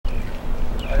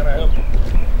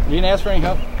You didn't ask for any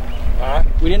help. Huh?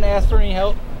 We didn't ask for any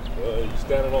help. You're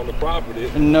standing on the property.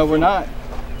 No, we're not.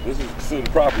 This is city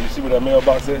property. You see where that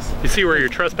mailbox is? You see where your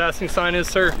trespassing sign is,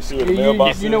 sir? You see where the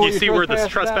mailbox is? You see where the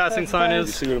trespassing sign is?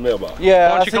 You see where the mailbox is? Yeah.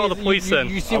 Why don't you call the police then?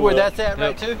 You see where that's at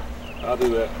right too? I'll do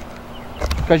that.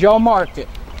 Because y'all marked it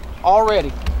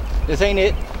already. This ain't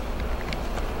it.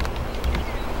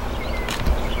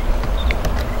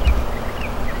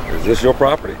 Is this your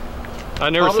property? I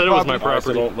never said it was my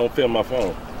property. Right, so don't film my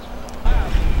phone.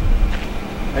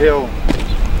 Hey, yo.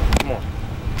 Come on.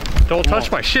 Don't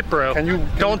touch my shit, bro.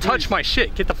 Don't touch my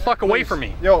shit. Get the fuck away from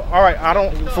me. Yo, all right, I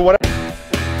don't, for whatever.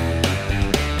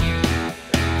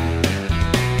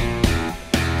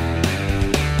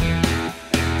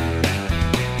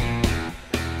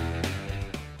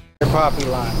 Their property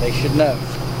line, they should know.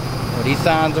 Where these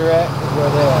signs are at is where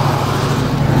they're at.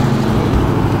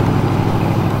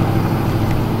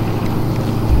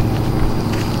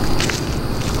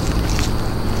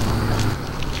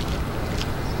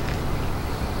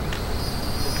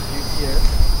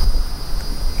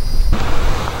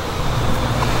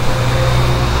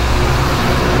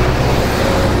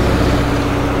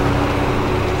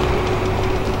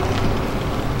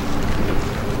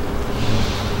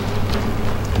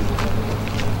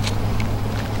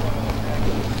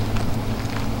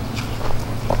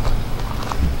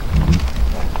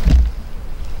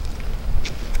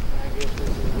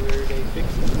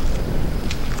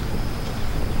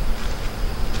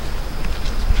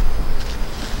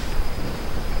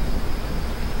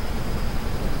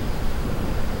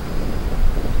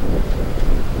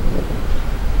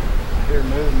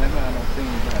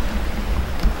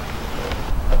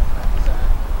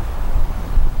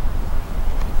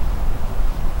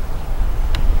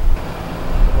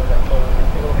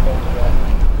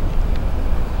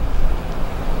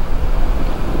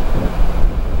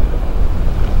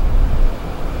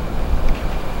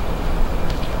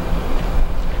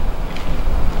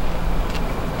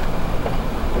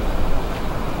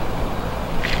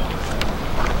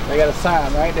 They got a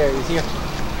sign right there. You see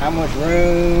how much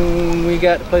room we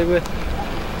got to play with?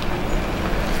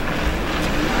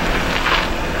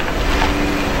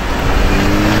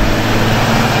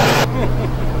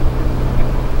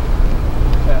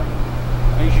 Yeah.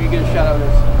 Make sure you get a shot of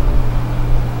this.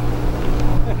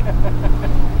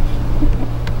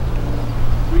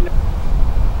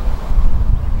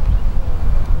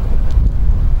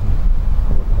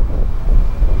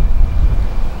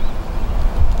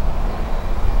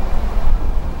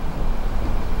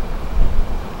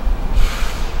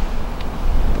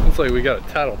 Looks like we got a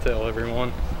tattletale,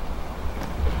 everyone.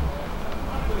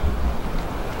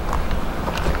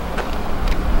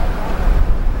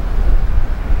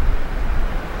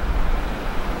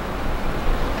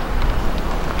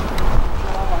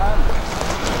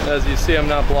 As you see, I'm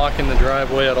not blocking the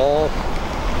driveway at all.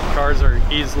 Cars are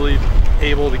easily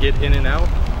able to get in and out.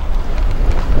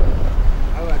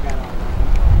 Oh, I got it.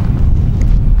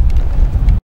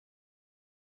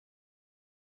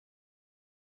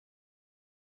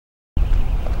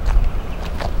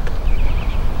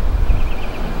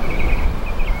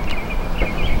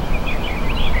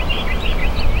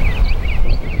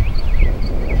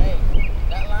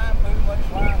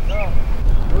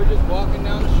 Walking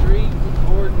down the street,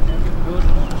 recording, and building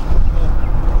on the street.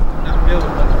 Not building,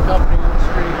 but the company on the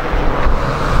street.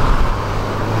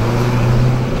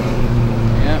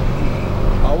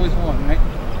 Yeah, always one, right?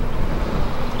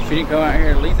 If you didn't come out here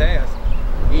and at least ask,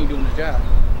 he ain't doing his job.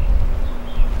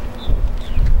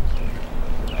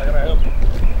 How can I help you?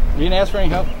 You didn't ask for any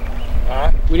help.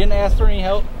 Huh? We didn't ask for any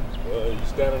help. You're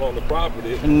standing on the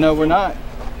property. No, we're not.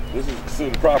 This is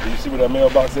city property. You see where that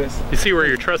mailbox is? You see where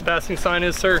your trespassing sign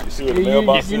is, sir? You see where the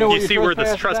mailbox is? You see where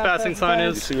the trespassing sign You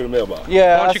is? see where the mailbox is?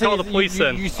 Yeah. Why don't you call the police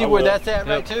then? You see where that's at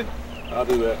right too? I'll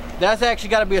do that. That's actually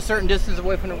got to be a certain distance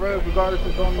away from the road, regardless if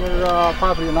it's on your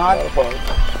property or not. Not a problem.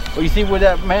 Well, you see where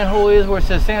that manhole is, where it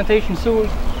says sanitation sewers,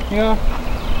 you know?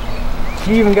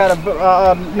 You even got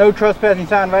a no trespassing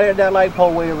sign right at that light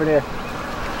pole way over there.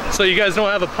 So you guys don't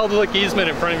have a public easement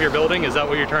in front of your building? Is that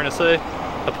what you're trying to say?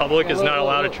 The public is not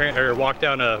allowed to walk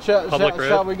down a public road?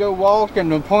 Shall we go walk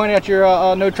and point at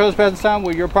your no trespassing sign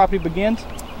where your property begins?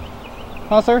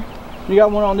 Huh, sir? You got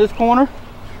one on this corner,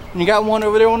 and you got one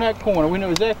over there on that corner. We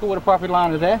know exactly where the property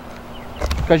line is at,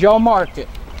 because y'all marked it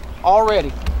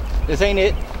already. This ain't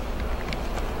it.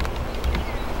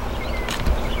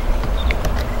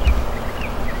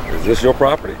 Is this your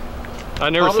property?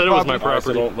 I never said it was my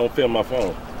property. Right, so don't film my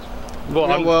phone.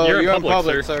 Well, you're in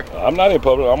public, sir. I'm not in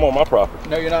public. I'm on my property.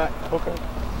 No, you're not. Okay.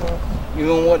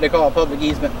 You're on what they call a public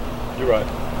easement. You're right.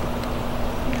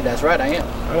 That's right, I am.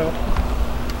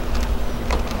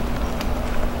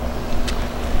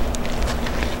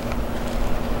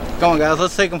 Come on, guys.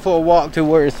 Let's take them for a walk to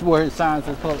where it signs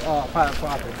says private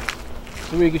property,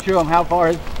 so we can show them how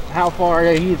far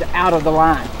he's out of the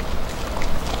line.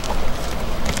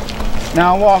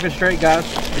 Now I'm walking straight, guys.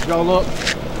 If y'all look,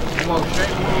 I'm walking straight.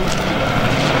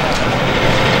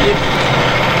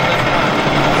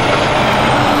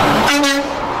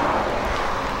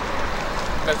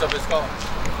 Mess up his car.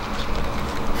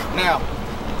 Now,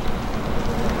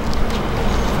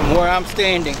 from where I'm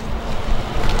standing,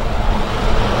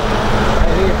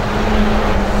 right here,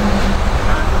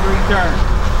 turn.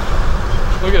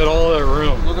 Look at all that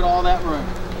room. Look at all that room.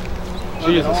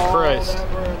 Jesus Christ.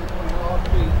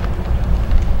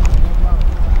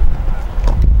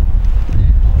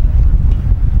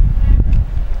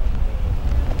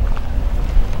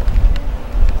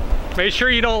 Make sure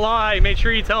you don't lie. Make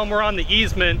sure you tell them we're on the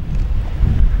easement.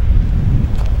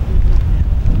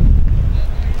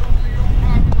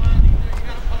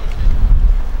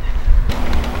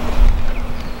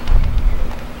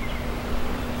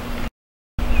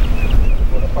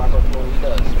 What a proper employee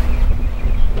does.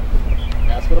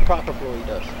 That's what a proper employee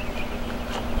does.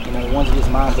 You know, the ones that just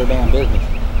mind their damn business.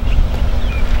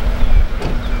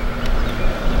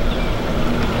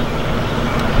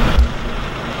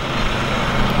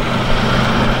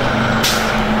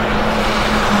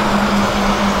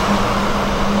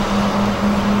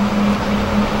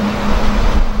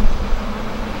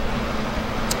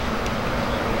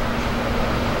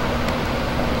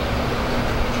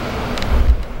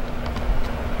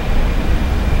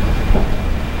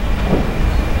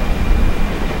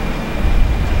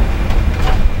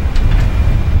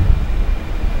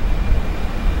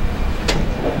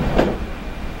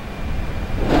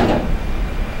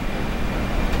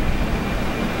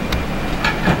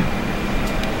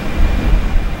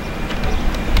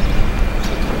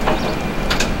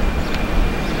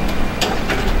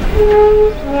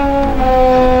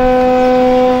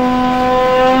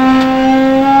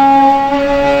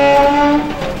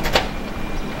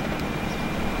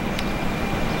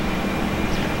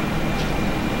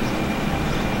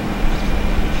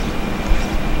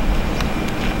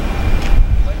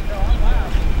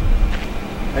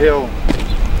 Hey, yo,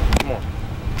 come on.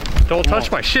 Don't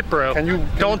touch my shit, bro.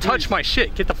 Don't touch please? my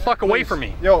shit. Get the fuck away from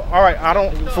me. Yo, all right, I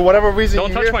don't, for whatever reason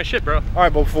Don't touch my shit, bro. All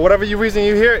right, but for whatever reason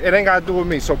you hear, it ain't got to do with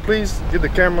me. So please get the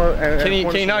camera and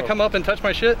Can you not come up and touch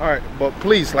my shit? All right, but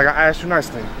please, like I asked you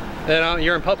nicely. Then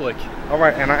you're in public. All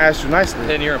right, and I asked you nicely.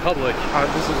 Then you're in public.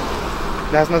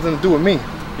 That has nothing to do with me.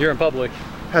 You're in public.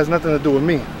 Has nothing to do with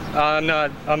me. I'm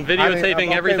not. I'm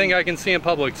videotaping everything I can see in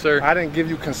public, sir. I didn't give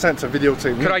you consent to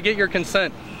videotape me. Could I get your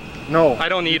consent? No. I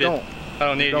don't need it. I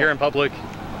don't need it. You're in public.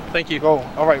 Thank you. Go.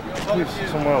 All right, please,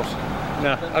 somewhere else.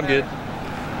 No, I'm good.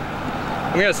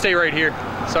 I'm gonna stay right here.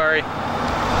 Sorry. Make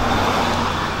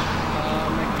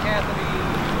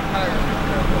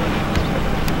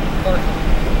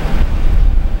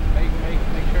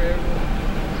sure everyone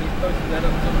posted that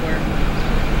up somewhere.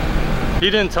 He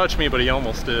didn't touch me, but he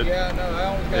almost did. Yeah, no, I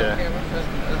almost got the camera.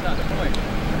 That's not the point.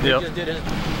 Yep. He just did it.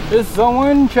 Is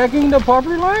someone checking the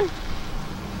property line?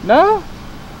 No?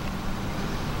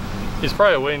 He's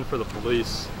probably waiting for the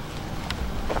police.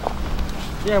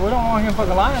 Yeah, we don't want him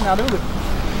fucking lying now, do we?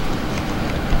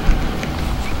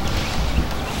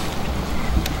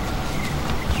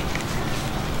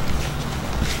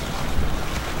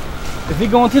 Is he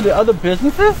going to the other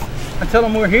businesses and tell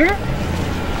them we're here?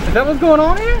 Is that what's going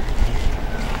on here?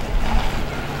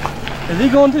 Is he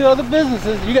going to the other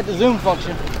businesses? You got the Zoom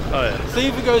function. Oh yeah. See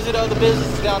if he goes to the other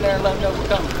businesses down there and let them know we're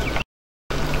coming.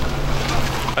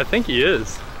 I think he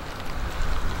is.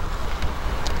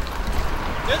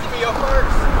 This will be your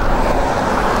first.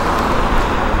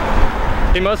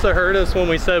 He must have heard us when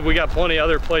we said we got plenty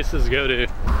other places to go to. Yeah,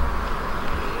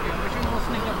 but you gonna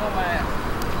sneak up on my ass.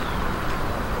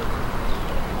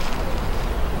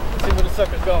 See where the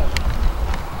sucker's going.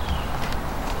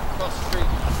 Across the street.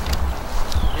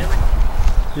 You hear me?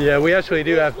 Yeah, we actually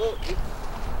do have. Look, he's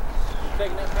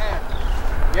taking that path.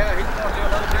 Yeah, he's going to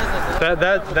another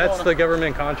business. That's the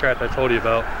government contract I told you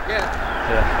about. Yeah.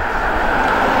 Yeah.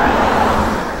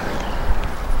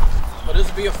 But this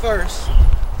will be a first.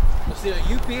 You'll see a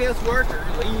UPS worker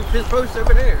leave his post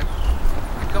over there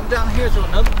and come down here to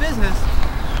another business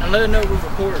and let them know we're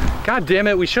recording. God damn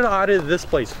it, we should have audited this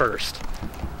place first.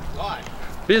 Why?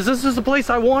 Because this is the place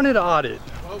I wanted to audit.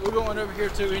 Well, we're going over here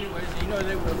too anyways. You know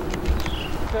they will.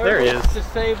 There he is.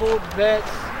 Disabled vets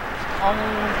own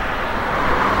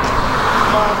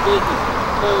small businesses.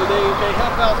 So they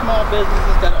help out small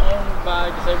businesses that are owned by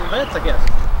disabled vets, I guess.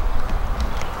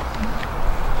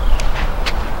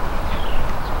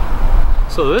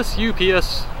 So this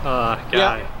UPS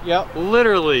guy Yep.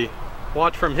 literally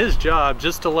watch from his job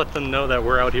just to let them know that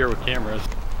we're out here with cameras.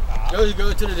 Go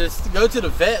to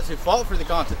the vets who fought for the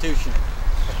Constitution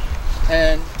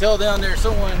and tell them there's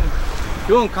someone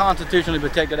doing constitutionally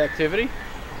protected activity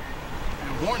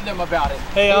and warn them about it.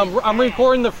 Hey, I'm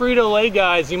recording the Frito-Lay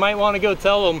guys. You might want to go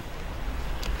tell them.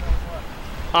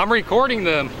 I'm recording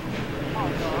them.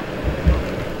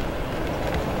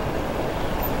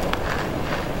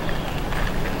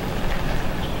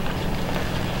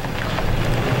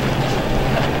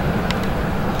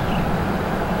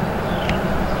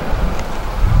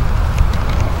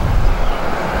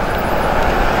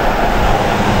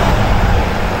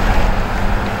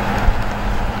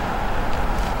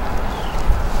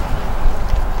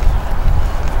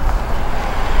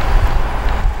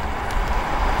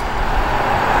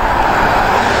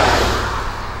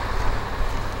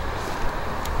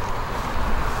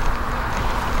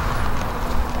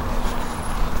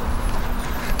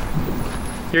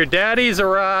 Your daddy's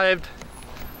arrived.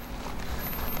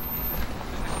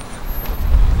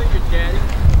 You think your daddy?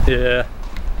 Yeah.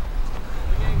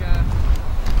 Again, guys.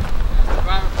 That's the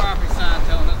private property sign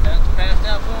telling us that's past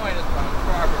that point. It's private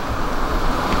property.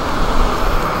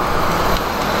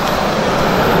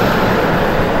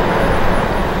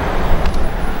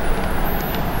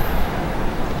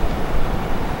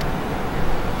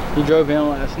 He drove in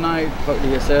last night, fuck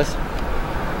DSS.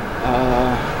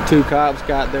 2 cops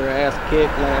got their ass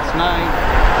kicked last night.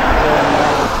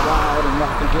 Slide and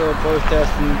Rock and Hill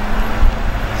protesting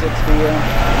 6 p.m.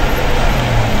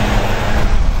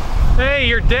 Hey,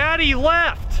 your daddy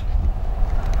left.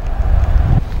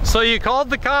 So you called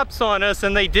the cops on us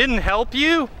and they didn't help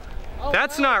you? Oh,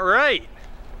 that's not right.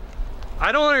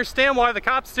 I don't understand why the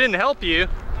cops didn't help you.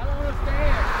 I don't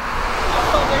understand. I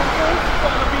thought they were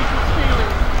going to be some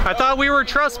stealers. I thought we were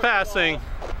trespassing.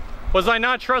 Was I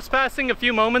not trespassing a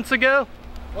few moments ago?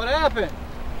 What happened?